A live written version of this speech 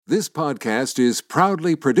This podcast is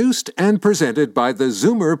proudly produced and presented by the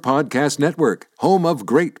Zoomer Podcast Network, home of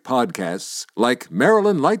great podcasts like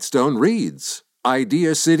Marilyn Lightstone Reads,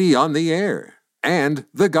 Idea City on the Air, and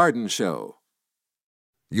The Garden Show.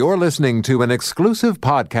 You're listening to an exclusive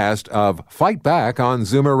podcast of Fight Back on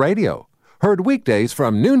Zoomer Radio, heard weekdays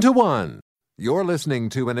from noon to 1. You're listening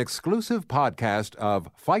to an exclusive podcast of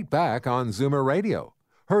Fight Back on Zoomer Radio,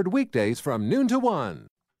 heard weekdays from noon to 1.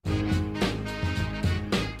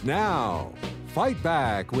 Now, Fight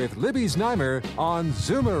Back with Libby Znaimer on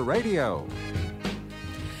Zoomer Radio.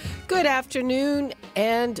 Good afternoon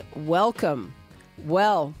and welcome.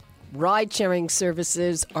 Well, ride-sharing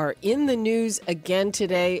services are in the news again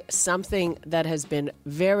today, something that has been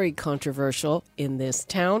very controversial in this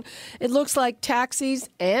town. It looks like taxis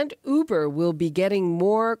and Uber will be getting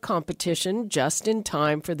more competition just in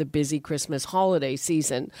time for the busy Christmas holiday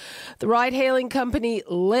season. The ride-hailing company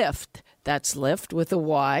Lyft, that's Lyft with a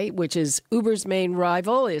Y, which is Uber's main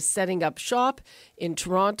rival, is setting up shop in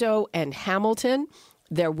Toronto and Hamilton.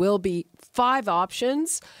 There will be 5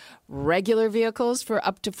 options: regular vehicles for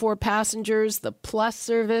up to 4 passengers, the Plus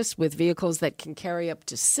service with vehicles that can carry up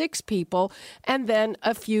to 6 people, and then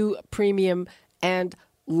a few premium and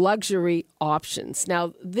luxury options.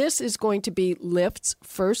 Now, this is going to be Lyft's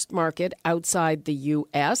first market outside the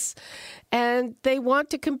U.S., and they want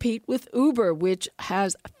to compete with Uber, which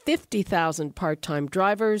has 50,000 part-time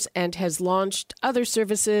drivers and has launched other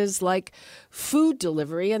services like food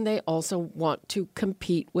delivery, and they also want to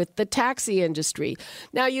compete with the taxi industry.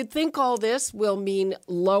 Now, you'd think all this will mean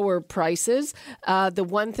lower prices. The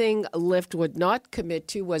one thing Lyft would not commit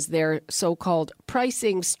to was their so-called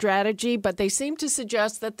pricing strategy, but they seem to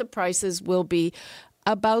suggest that the prices will be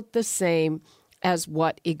about the same as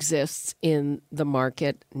what exists in the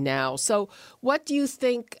market now. So what do you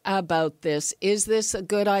think about this? Is this a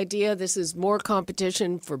good idea? This is more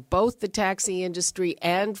competition for both the taxi industry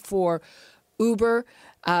and for Uber.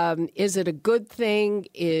 Is it a good thing?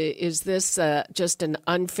 Is this just an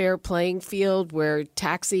unfair playing field where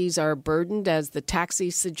taxis are burdened, as the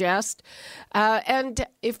taxis suggest? And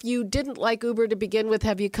if you didn't like Uber to begin with,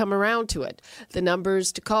 have you come around to it? The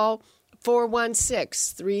numbers to call: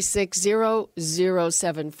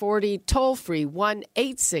 416-360-0740, toll-free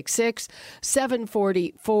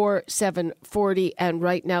 1-866-740-4740. And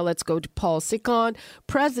right now, let's go to Paul Sikon,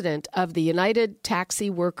 president of the United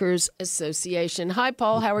Taxi Workers Association. Hi,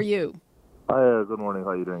 Paul. How are you? Hi, good morning.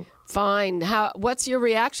 How are you doing? Fine. What's your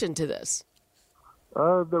reaction to this?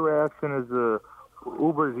 The reaction is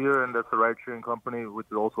Uber's here, and that's a ride-sharing company, which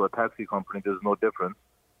is also a taxi company. There's no difference.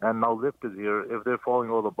 And now Lyft is here. If they're following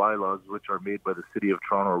all the bylaws, which are made by the city of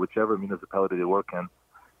Toronto or whichever municipality they work in,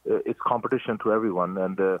 it's competition to everyone,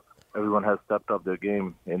 and everyone has stepped up their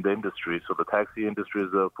game in the industry. So the taxi industry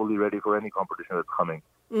is fully ready for any competition that's coming.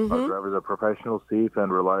 Mm-hmm. Our drivers are professional, safe,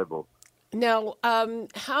 and reliable. Now,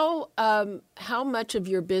 how much of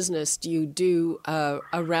your business do you do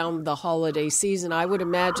around the holiday season? I would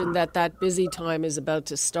imagine that busy time is about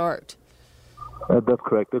to start. That's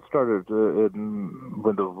correct. It started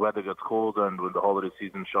when the weather gets cold and when the holiday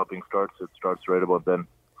season shopping starts. It starts right about then.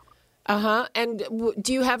 And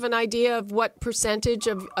do you have an idea of what percentage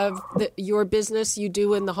of your business you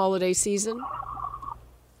do in the holiday season?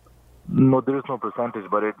 No, there is no percentage,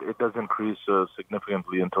 but it does increase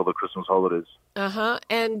significantly until the Christmas holidays.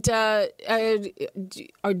 And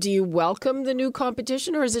do you welcome the new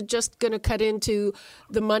competition, or is it just going to cut into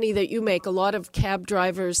the money that you make? A lot of cab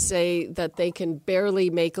drivers say that they can barely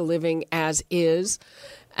make a living as is.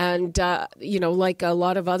 And, like a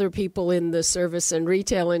lot of other people in the service and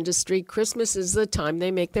retail industry, Christmas is the time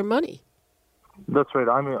they make their money. That's right.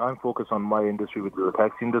 I'm focused on my industry, which is the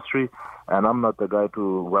taxi industry, and I'm not the guy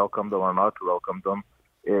to welcome them or not to welcome them.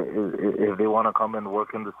 If they want to come and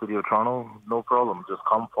work in the city of Toronto, no problem. Just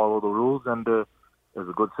come, follow the rules, and as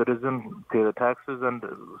a good citizen, pay the taxes and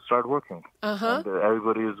start working. And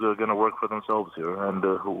everybody is going to work for themselves here, and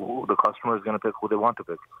the customer is going to pick who they want to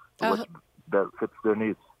pick, which that fits their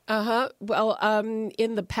needs. Well,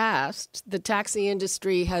 in the past, the taxi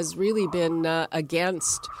industry has really been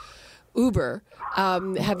against Uber.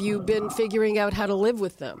 Have you been figuring out how to live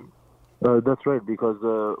with them? That's right, because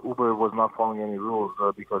Uber was not following any rules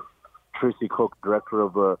because Tracy Cook, director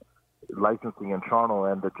of licensing in Toronto,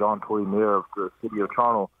 and the John Tory, mayor of the city of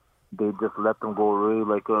Toronto, they just let them go really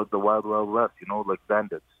like the Wild Wild West, like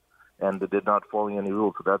bandits. And they did not follow any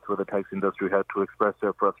rules. So that's where the taxi industry had to express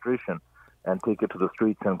their frustration and take it to the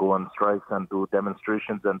streets and go on strikes and do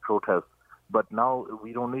demonstrations and protests. But now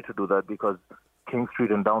we don't need to do that because King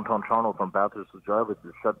Street in downtown Toronto from Bathurst to Jarvis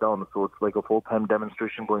is shut down. So it's like a full-time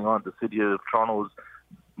demonstration going on. The city of Toronto is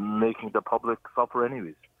making the public suffer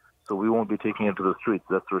anyways. So we won't be taking it to the streets,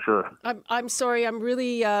 that's for sure. I'm sorry, I'm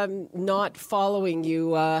really not following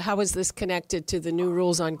you. How is this connected to the new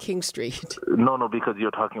rules on King Street? No, because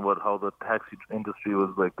you're talking about how the taxi industry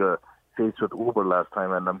was faced with Uber last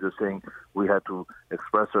time, and I'm just saying we had to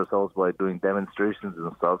express ourselves by doing demonstrations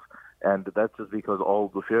and stuff, and that's just because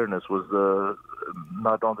all the fairness was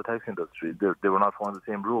not on the taxi industry. They were not following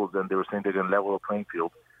the same rules, and they were saying they're going to level a playing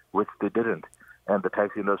field, which they didn't. And the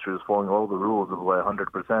taxi industry is following all the rules by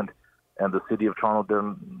 100%, and the city of Toronto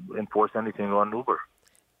didn't enforce anything on Uber.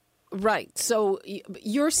 Right. So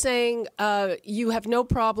you're saying you have no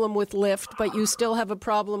problem with Lyft, but you still have a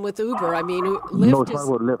problem with Uber. I mean, Lyft No, it's not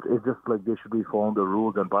about Lyft. It's just like they should be following the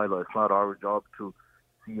rules and bylaws. It's not our job to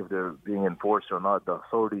see if they're being enforced or not. The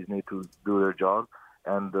authorities need to do their job,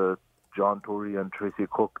 and John Tory and Tracy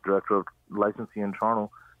Cook, Director of Licensing in Toronto,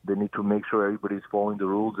 they need to make sure everybody's following the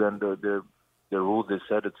rules, and the rules they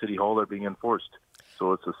set at City Hall are being enforced.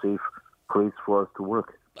 So it's a safe place for us to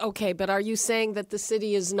work. Okay, but are you saying that the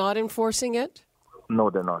city is not enforcing it? No,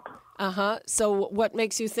 they're not. So what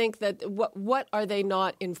makes you think that, what are they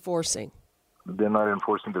not enforcing? They're not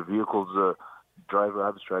enforcing the vehicles driver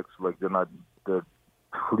abstracts, like they're not, the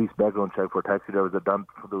police background check for taxi drivers are done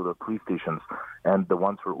through the police stations, and the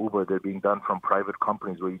ones for Uber, they're being done from private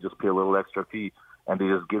companies where you just pay a little extra fee and they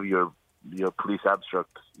just give your police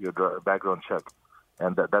abstract, your background check.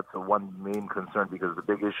 And that's the one main concern, because the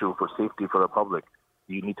big issue for safety for the public,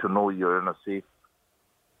 you need to know you're in a safe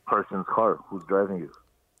person's car who's driving you.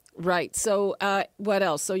 Right. So what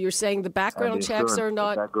else? So you're saying the background checks are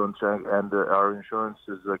not... The background check and our insurance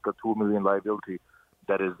is like a $2 million liability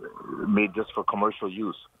that is made just for commercial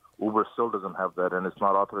use. Uber still doesn't have that, and it's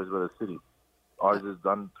not authorized by the city. Ours is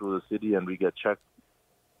done through the city, and we get checked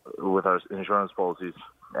with our insurance policies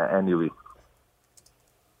annually.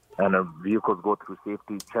 And our vehicles go through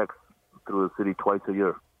safety checks through the city twice a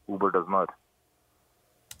year. Uber does not.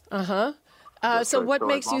 So what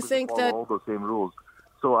makes you think that... all those same rules.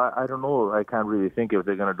 So I don't know. I can't really think if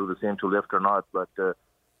they're going to do the same to Lyft or not, but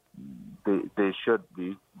they should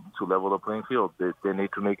be, to level the playing field. They need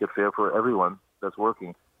to make it fair for everyone that's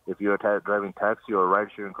working. If you're driving taxi or a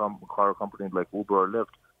ride-sharing car company like Uber or Lyft,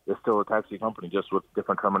 it's still a taxi company, just with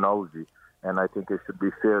different terminology. And I think it should be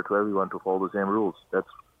fair to everyone to follow the same rules. That's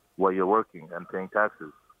why you're working and paying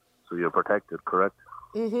taxes, so you're protected, correct?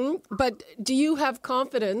 Mm-hmm. But do you have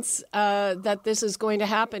confidence that this is going to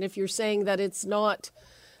happen if you're saying that it's not...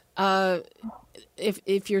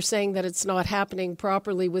 if you're saying that it's not happening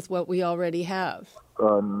properly with what we already have?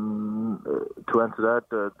 To answer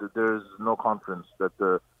that, there's no confidence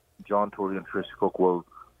that John Tory and Tracy Cook will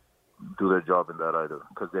do their job in that either,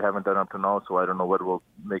 because they haven't done it up to now, so I don't know what will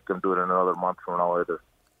make them do it in another month from now either.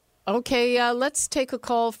 Okay, let's take a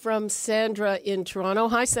call from Sandra in Toronto.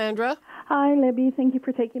 Hi, Sandra. Hi, Libby. Thank you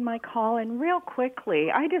for taking my call. And real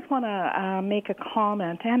quickly, I just want to make a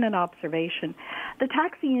comment and an observation. The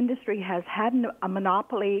taxi industry has had a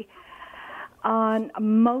monopoly on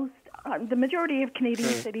the majority of Canadian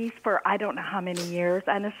cities for I don't know how many years.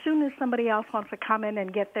 And as soon as somebody else wants to come in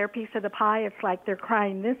and get their piece of the pie, it's like they're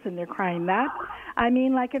crying this and they're crying that. I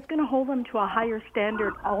mean, like, it's going to hold them to a higher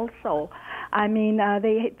standard also. I mean,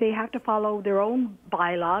 they have to follow their own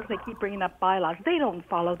bylaws. They keep bringing up bylaws. They don't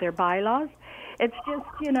follow their bylaws. It's just,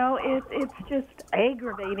 it's just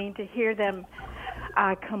aggravating to hear them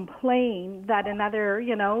complain that another,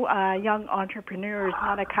 young entrepreneur is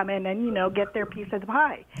going to come in and, get their piece of the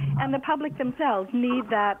pie. And the public themselves need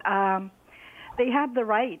that. They have the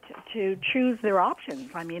right to choose their options.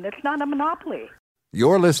 I mean, it's not a monopoly.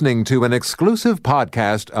 You're listening to an exclusive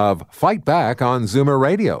podcast of Fight Back on Zoomer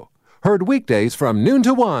Radio. Heard weekdays from noon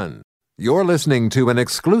to 1. You're listening to an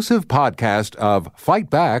exclusive podcast of Fight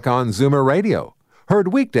Back on Zoomer Radio.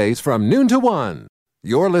 Heard weekdays from noon to 1.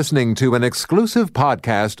 You're listening to an exclusive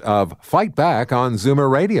podcast of Fight Back on Zoomer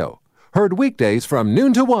Radio. Heard weekdays from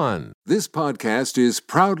noon to 1. This podcast is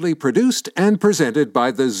proudly produced and presented by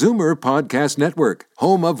the Zoomer Podcast Network,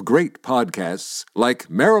 home of great podcasts like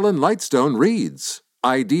Marilyn Lightstone Reads,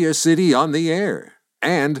 Idea City on the Air,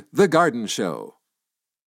 and The Garden Show.